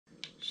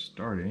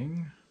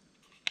starting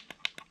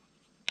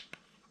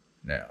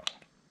now.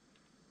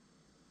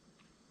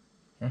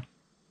 Huh?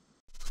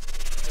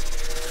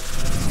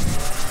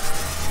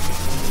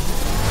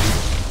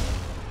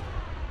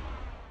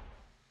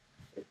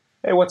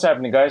 Hey, what's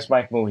happening, guys?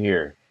 Mike Moo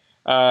here.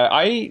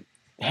 I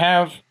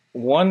have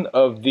one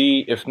of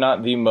the, if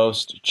not the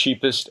most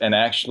cheapest and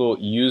actual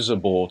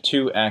usable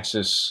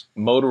 2-axis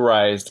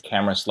motorized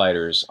camera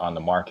sliders on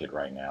the market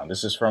right now.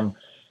 This is from,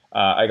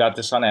 I got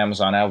this on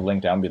Amazon. I have a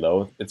link down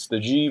below. It's the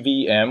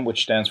GVM,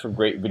 which stands for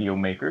Great Video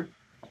Maker.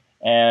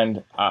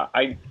 And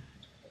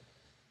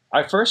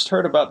I first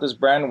heard about this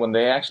brand when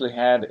they actually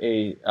had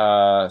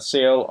a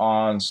sale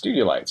on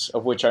studio lights,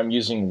 of which I'm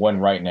using one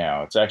right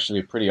now. It's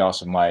actually a pretty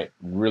awesome light,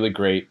 really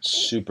great,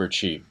 super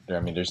cheap. I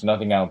mean, there's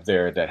nothing out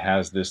there that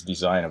has this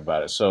design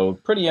about it. So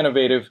pretty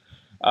innovative,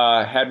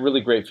 had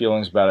really great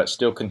feelings about it,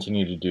 still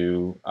continue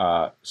to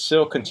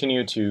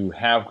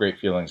have great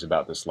feelings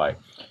about this light.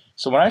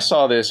 So when I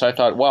saw this, I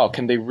thought, wow,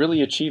 can they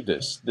really achieve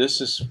this?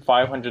 This is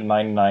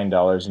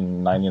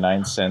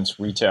 $599.99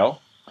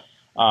 retail.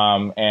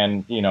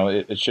 And you know,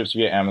 it ships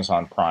via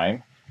Amazon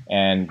Prime,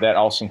 and that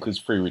also includes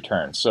free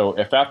returns. So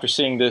if after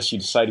seeing this you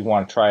decide you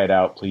want to try it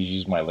out, please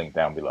use my link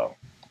down below.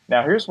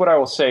 Now here's what I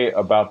will say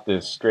about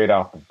this straight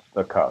off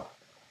the cuff.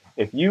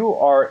 If you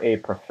are a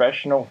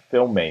professional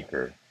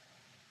filmmaker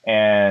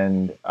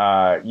and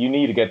you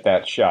need to get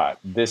that shot,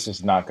 this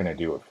is not going to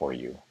do it for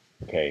you.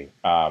 Okay,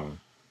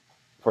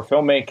 for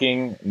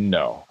filmmaking,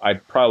 no.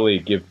 I'd probably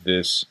give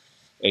this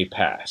a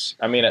pass.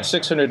 I mean, at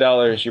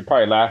 $600, you're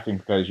probably laughing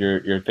because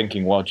you're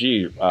thinking, well,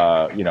 gee, you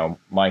know,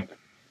 my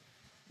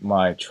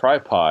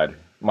tripod,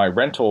 my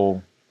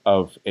rental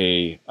of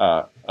a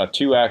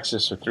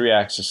 2-axis or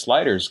 3-axis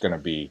slider is going to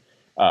be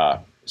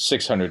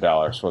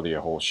 $600 for the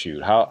whole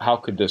shoot. How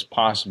could this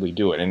possibly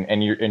do it?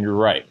 And you're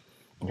right.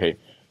 Okay.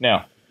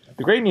 Now,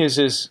 the great news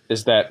is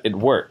that it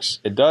works.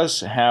 It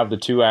does have the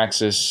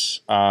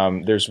 2-axis.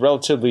 There's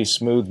relatively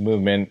smooth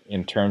movement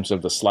in terms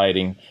of the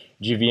sliding.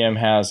 GVM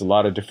has a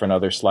lot of different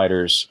other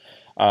sliders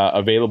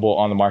available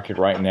on the market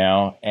right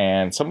now,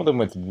 and some of them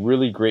with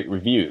really great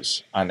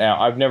reviews.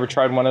 Now, I've never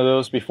tried one of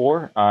those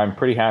before. I'm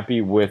pretty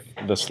happy with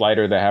the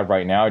slider that I have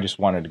right now. I just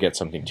wanted to get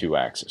something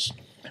 2-axis.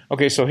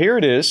 Okay, so here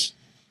it is.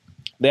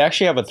 They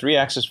actually have a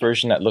 3-axis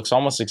version that looks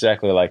almost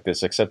exactly like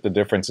this, except the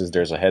difference is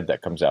there's a head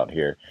that comes out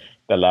here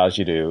that allows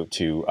you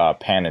to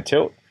pan and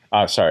tilt.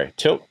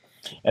 Tilt,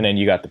 and then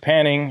you got the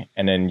panning,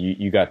 and then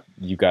you got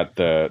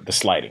the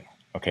sliding.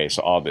 Okay,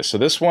 so all this. So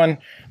this one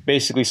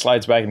basically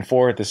slides back and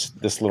forth.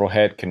 This little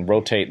head can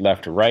rotate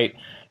left to right,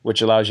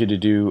 which allows you to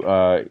do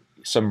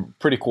some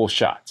pretty cool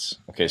shots.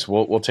 Okay,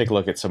 so we'll take a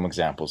look at some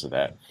examples of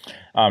that.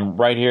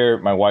 Right here,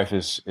 my wife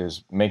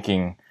is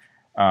making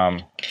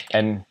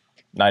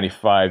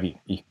N95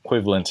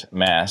 equivalent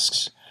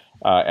masks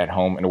at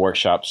home in a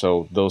workshop.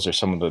 So those are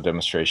some of the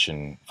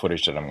demonstration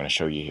footage that I'm going to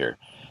show you here.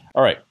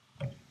 All right.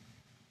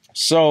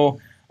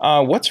 So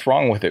what's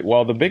wrong with it?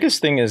 Well, the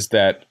biggest thing is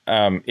that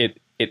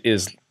it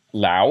is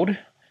loud,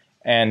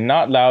 and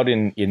not loud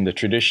in the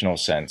traditional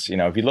sense. You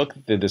know, if you look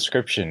at the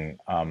description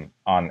on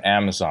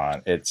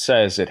Amazon, it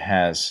says it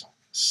has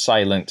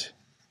silent,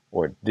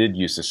 or it did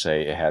used to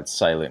say it had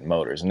silent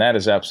motors, and that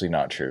is absolutely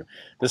not true.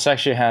 This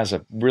actually has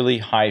a really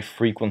high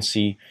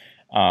frequency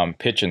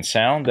pitch and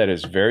sound that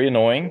is very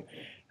annoying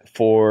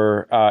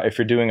for if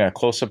you're doing a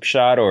close-up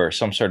shot or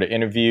some sort of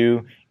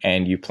interview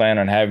and you plan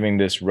on having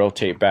this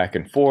rotate back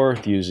and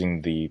forth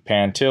using the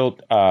pan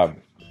tilt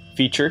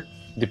feature.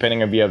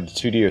 Depending if you have the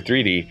 2D or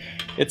 3D,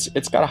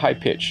 it's got a high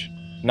pitch.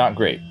 Not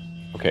great.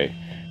 Okay,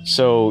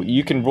 so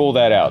you can rule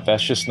that out.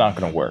 That's just not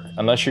going to work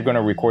unless you're going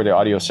to record the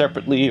audio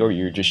separately, or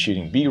you're just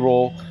shooting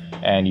B-roll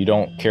and you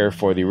don't care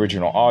for the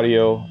original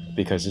audio,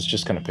 because it's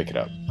just going to pick it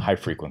up. High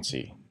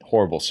frequency,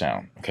 horrible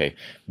sound. Okay,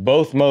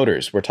 both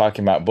motors, we're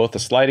talking about both the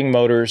sliding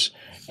motors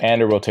and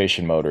the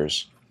rotation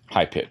motors,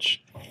 high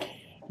pitch.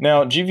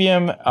 Now,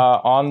 GVM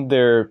on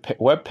their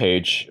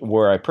webpage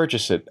where I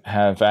purchased it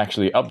have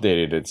actually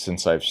updated it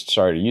since I've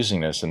started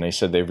using this, and they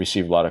said they've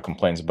received a lot of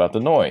complaints about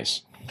the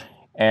noise.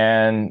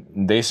 And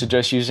they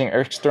suggest using an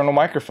external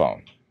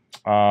microphone.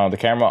 The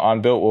camera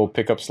on built will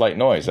pick up slight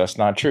noise. That's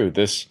not true.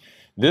 This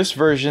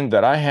version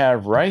that I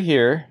have right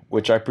here,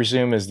 which I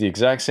presume is the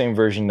exact same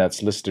version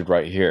that's listed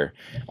right here,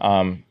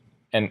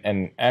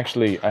 and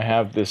actually, I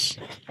have this.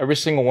 Every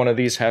single one of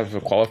these have a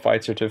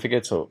qualified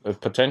certificate. So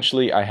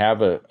potentially, I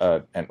have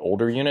an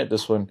older unit.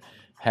 This one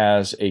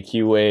has a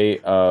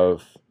QA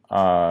of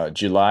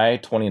July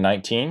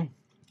 2019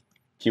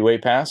 QA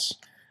pass.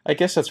 I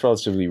guess that's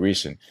relatively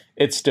recent.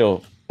 It's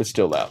still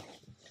loud.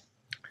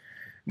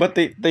 But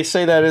they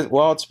say that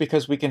well, it's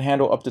because we can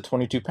handle up to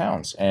 22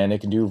 pounds, and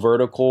it can do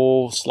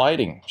vertical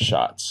sliding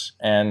shots.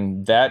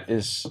 And that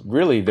is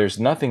really, there's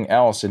nothing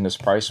else in this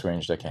price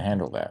range that can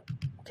handle that.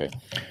 Okay.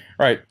 All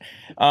right.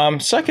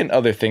 Second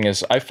other thing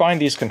is I find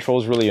these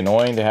controls really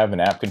annoying. They have an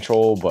app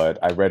control, but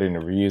I read in the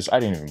reviews. I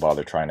didn't even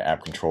bother trying the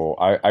app control.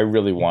 I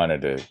really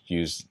wanted to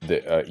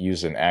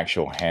use an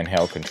actual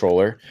handheld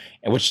controller,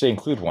 in which they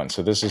include one.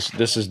 So this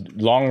is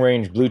long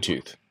range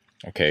Bluetooth.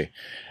 Okay.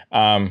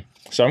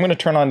 So I'm going to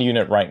turn on the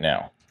unit right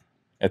now.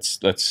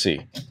 Let's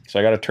see. So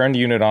I got to turn the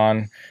unit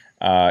on.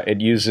 It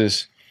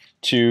uses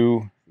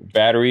 2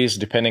 batteries.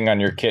 Depending on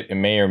your kit, it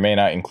may or may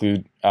not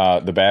include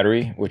the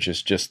battery, which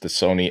is just the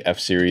Sony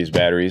F-Series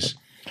batteries.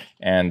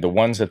 And the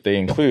ones that they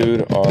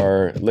include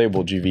are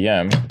labeled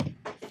GVM.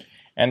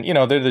 And, you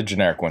know, they're the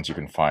generic ones you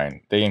can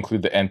find. They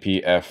include the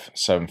NPF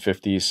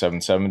 750,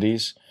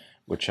 770s,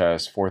 which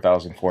has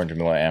 4,400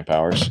 milliamp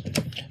hours.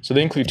 So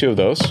they include 2 of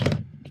those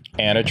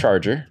and a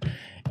charger.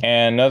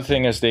 And another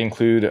thing is they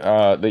include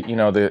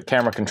the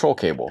camera control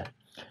cable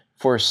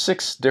for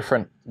 6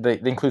 different. They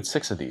include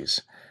 6 of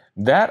these.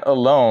 That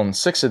alone,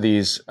 6 of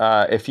these.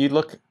 If you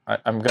look,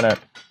 I'm gonna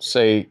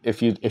say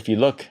if you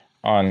look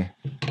on,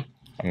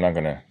 I'm not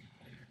gonna.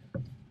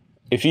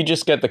 If you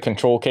just get the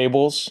control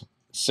cables,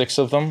 6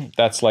 of them,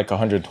 that's like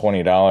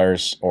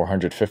 $120 or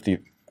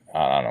 $150.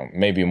 I don't know,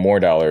 maybe more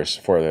dollars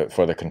for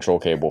the control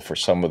cable for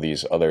some of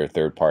these other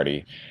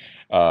third-party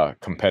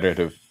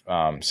competitive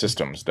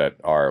systems that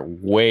are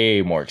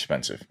way more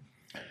expensive.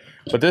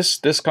 But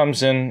this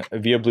comes in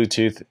via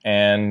Bluetooth,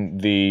 and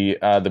the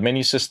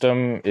menu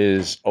system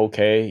is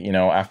okay. You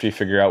know, after you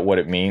figure out what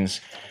it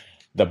means,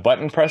 the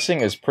button pressing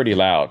is pretty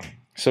loud.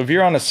 So if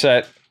you're on a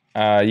set,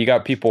 you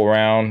got people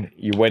around,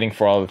 you're waiting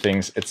for all the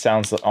things. It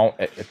sounds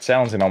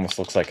and almost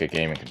looks like a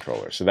gaming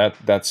controller. So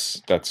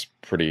that's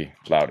pretty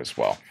loud as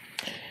well.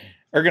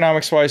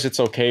 Ergonomics wise, it's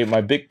okay.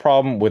 My big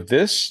problem with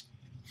this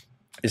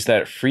is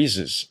that it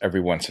freezes every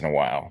once in a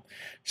while.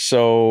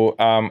 So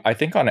I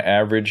think on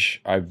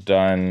average, I've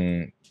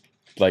done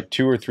like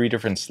 2 or 3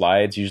 different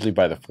slides. Usually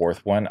by the 4th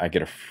one, I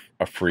get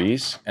a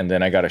freeze, and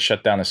then I got to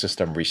shut down the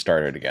system,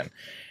 restart it again.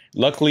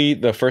 Luckily,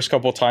 the first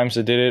couple of times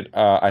I did it,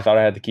 I thought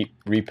I had to keep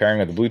repairing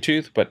with the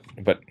Bluetooth,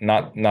 but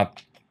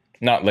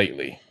not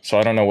lately. So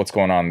I don't know what's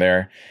going on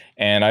there.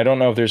 And I don't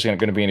know if there's going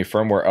to be any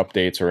firmware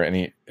updates or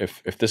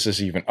if this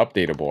is even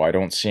updatable. I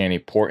don't see any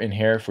port in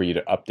here for you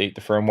to update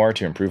the firmware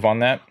to improve on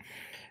that.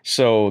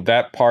 So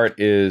that part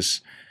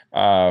is,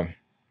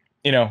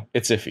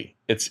 it's iffy.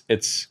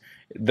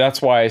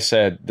 That's why I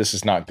said this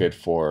is not good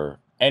for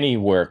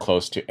anywhere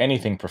close to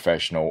anything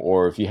professional,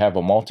 or if you have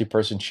a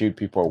multi-person shoot,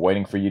 people are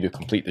waiting for you to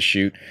complete the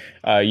shoot.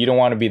 You don't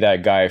want to be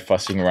that guy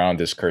fussing around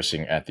just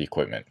cursing at the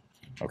equipment.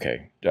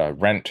 Okay,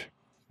 rent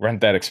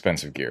that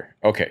expensive gear.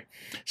 Okay,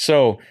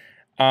 so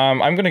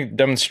I'm going to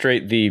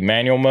demonstrate the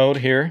manual mode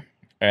here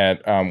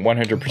at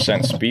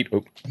 100% speed.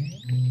 Oop.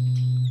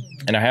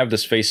 And I have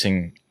this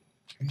facing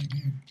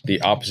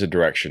the opposite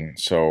direction,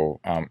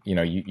 so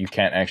you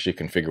can't actually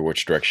configure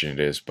which direction it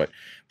is, but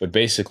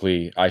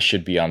basically I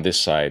should be on this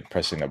side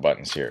pressing the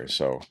buttons here.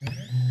 So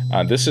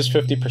this is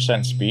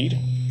 50% speed,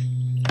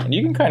 and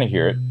you can kind of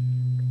hear it,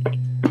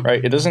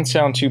 right? It doesn't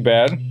sound too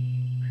bad,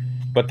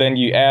 but then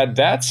you add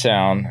that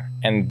sound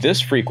and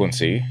this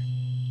frequency.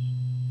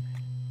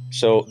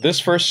 So this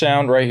first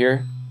sound right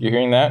here, you're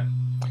hearing that?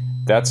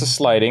 That's a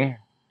sliding,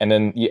 and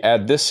then you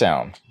add this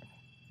sound,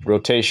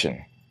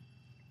 rotation.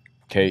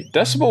 Okay,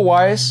 decibel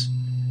wise,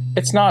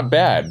 it's not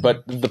bad,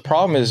 but the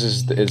problem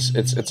is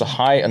it's a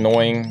high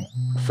annoying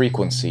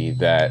frequency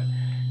that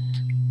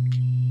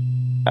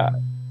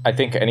I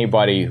think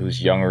anybody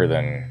who's younger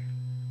than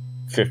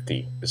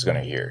 50 is going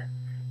to hear,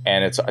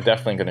 and it's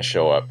definitely going to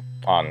show up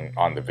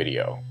on the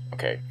video.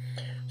 Okay,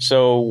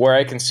 so where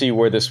I can see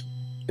where this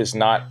is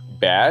not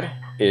bad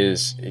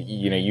is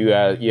you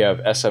have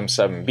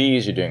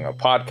SM7Bs, you're doing a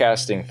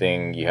podcasting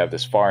thing, you have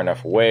this far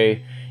enough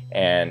away,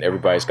 and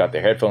everybody's got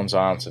their headphones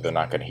on, so they're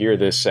not going to hear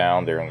this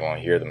sound, they're going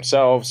to hear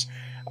themselves.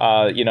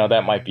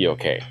 That might be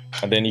okay.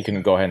 And then you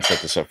can go ahead and set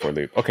this up for a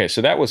loop. Okay,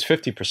 so that was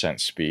 50%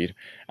 speed.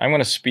 I'm going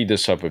to speed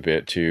this up a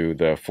bit to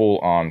the full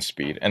on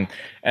speed. And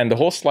the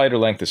whole slider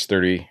length is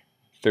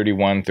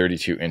 31,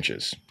 32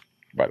 inches,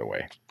 by the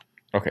way.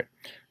 Okay,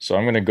 so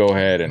I'm going to go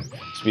ahead and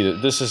speed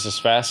it. This is as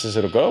fast as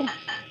it'll go.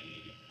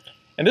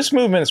 And this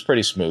movement is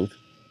pretty smooth.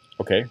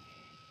 Okay.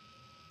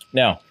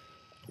 Now,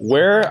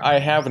 where I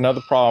have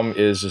another problem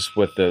is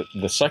with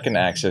the second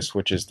axis,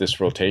 which is this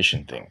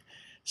rotation thing.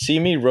 See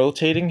me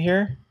rotating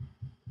here?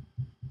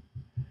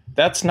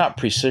 That's not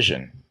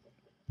precision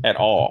at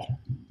all.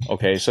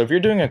 Okay, so if you're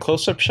doing a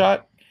close-up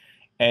shot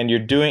and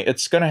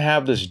it's going to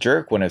have this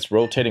jerk when it's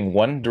rotating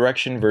one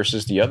direction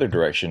versus the other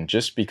direction,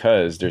 just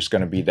because there's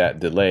going to be that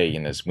delay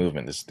in this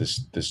movement,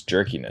 this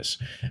jerkiness.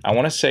 I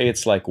want to say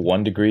it's like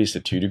 1 degree to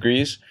 2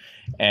 degrees,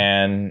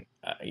 and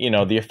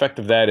the effect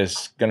of that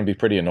is going to be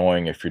pretty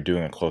annoying if you're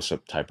doing a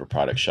close-up type of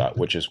product shot,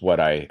 which is what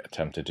I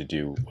attempted to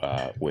do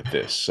with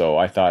this. So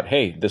I thought,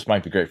 hey, this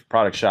might be great for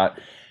product shot.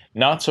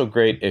 Not so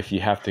great if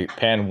you have to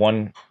pan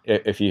one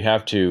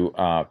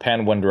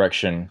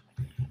direction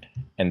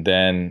and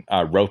then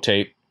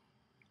rotate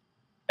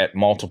at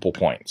multiple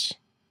points.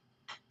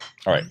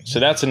 All right, so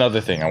that's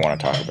another thing I want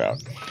to talk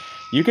about.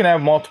 You can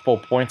have multiple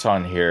points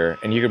on here,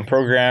 and you can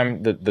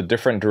program the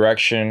different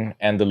direction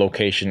and the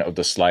location of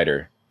the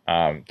slider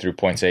through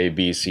points A,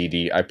 B, C,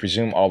 D, I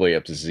presume all the way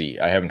up to Z.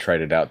 I haven't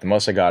tried it out. The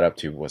most I got up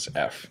to was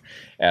F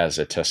as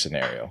a test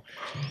scenario.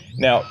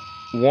 Now,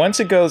 once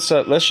it goes,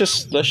 let's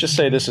just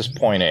say this is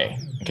point A.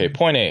 Okay,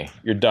 point A,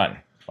 you're done.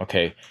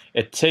 okay,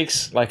 it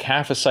takes like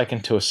half a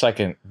second to a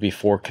second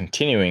before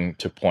continuing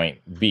to point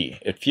B.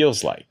 It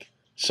feels like.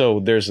 So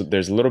there's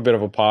a little bit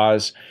of a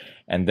pause,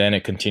 and then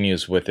it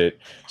continues with it.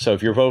 So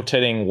if you're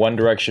rotating one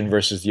direction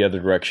versus the other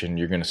direction,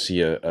 you're going to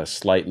see a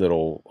slight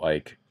little,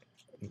 like,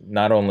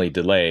 not only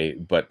delay,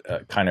 but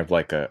kind of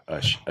like a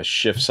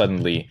shift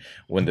suddenly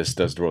when this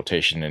does the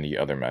rotation in the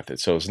other method.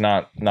 So it's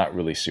not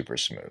really super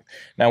smooth.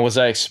 Now, was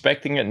I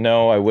expecting it?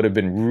 No, I would have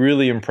been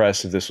really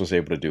impressed if this was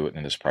able to do it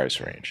in this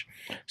price range.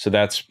 So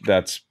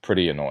that's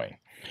pretty annoying.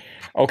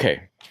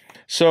 Okay,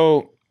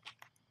 so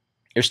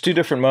there's two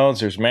different modes.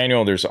 There's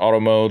manual, there's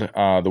auto mode.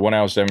 The one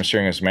I was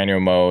demonstrating is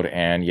manual mode,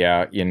 and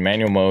yeah, in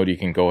manual mode, you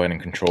can go ahead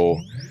and control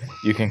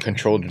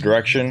the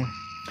direction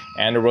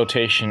and the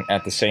rotation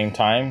at the same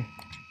time,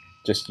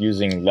 just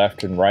using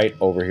left and right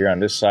over here on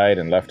this side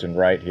and left and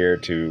right here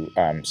to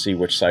see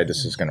which side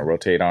this is going to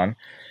rotate on.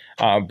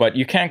 But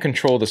you can't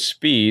control the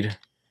speed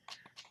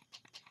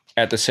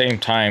at the same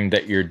time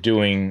that you're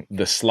doing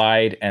the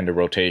slide and the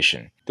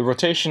rotation. The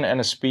rotation and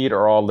the speed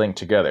are all linked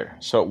together.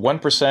 So at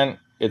 1%,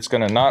 it's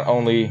going to not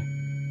only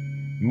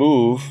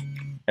move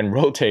and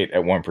rotate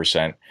at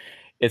 1%,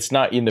 it's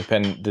not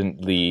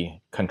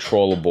independently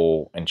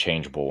controllable and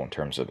changeable in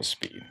terms of the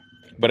speed.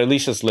 But at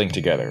least it's linked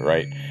together,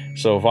 right?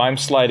 So if I'm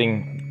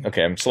sliding,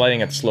 okay, I'm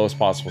sliding at the slowest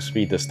possible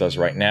speed this does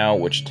right now,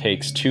 which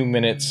takes 2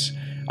 minutes,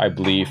 I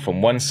believe,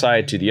 from one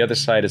side to the other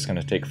side. It's going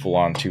to take full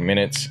on 2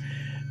 minutes.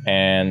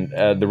 And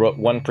the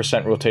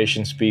 1%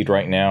 rotation speed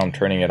right now, I'm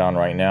turning it on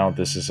right now.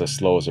 This is as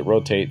slow as it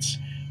rotates,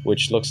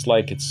 which looks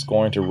like it's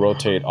going to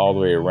rotate all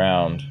the way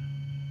around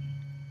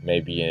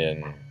maybe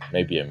in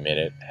a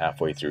minute,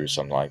 halfway through,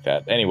 something like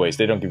that. Anyways,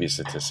 they don't give you a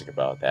statistic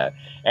about that.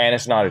 And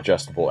it's not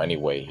adjustable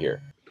anyway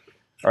here.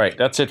 All right,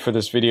 that's it for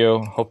this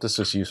video. Hope this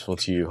was useful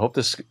to you. Hope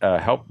this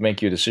helped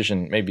make you a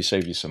decision, maybe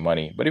save you some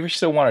money. But if you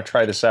still want to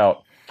try this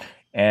out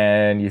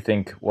and you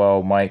think,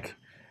 well, Mike,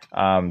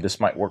 this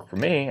might work for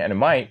me, and it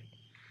might,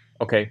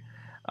 okay.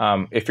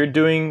 If you're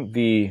doing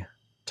the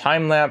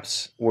time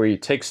lapse where he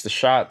takes a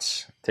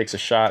shot,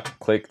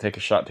 click, take a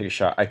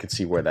shot, I could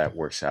see where that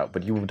works out.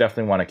 But you will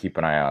definitely want to keep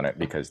an eye on it,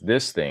 because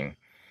this thing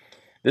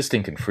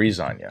can freeze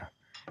on you.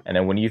 And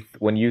then when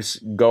you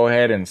go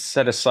ahead and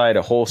set aside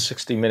a whole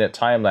 60-minute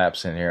time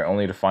lapse in here,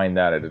 only to find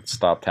that it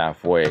stopped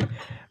halfway,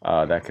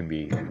 that can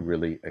be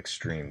really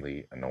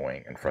extremely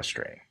annoying and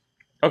frustrating.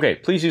 Okay,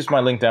 please use my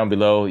link down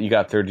below. You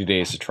got 30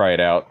 days to try it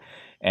out,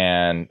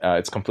 and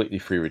it's completely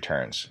free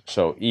returns.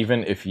 So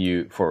even if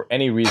you, for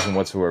any reason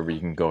whatsoever, you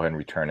can go ahead and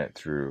return it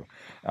through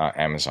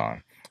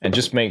Amazon. And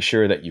just make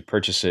sure that you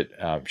purchase it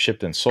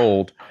shipped and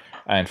sold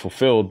and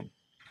fulfilled.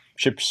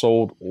 Shipped,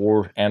 sold,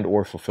 or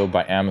fulfilled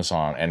by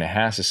Amazon, and it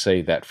has to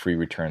say that free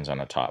returns on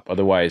the top.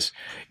 Otherwise,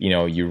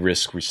 you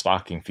risk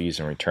restocking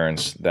fees and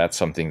returns. That's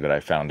something that I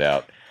found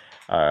out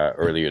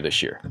earlier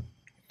this year.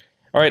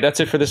 All right, that's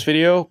it for this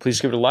video.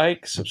 Please give it a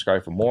like,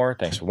 subscribe for more.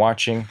 Thanks for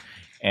watching,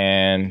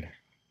 and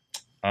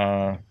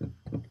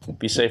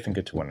be safe and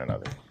good to one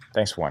another.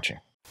 Thanks for watching.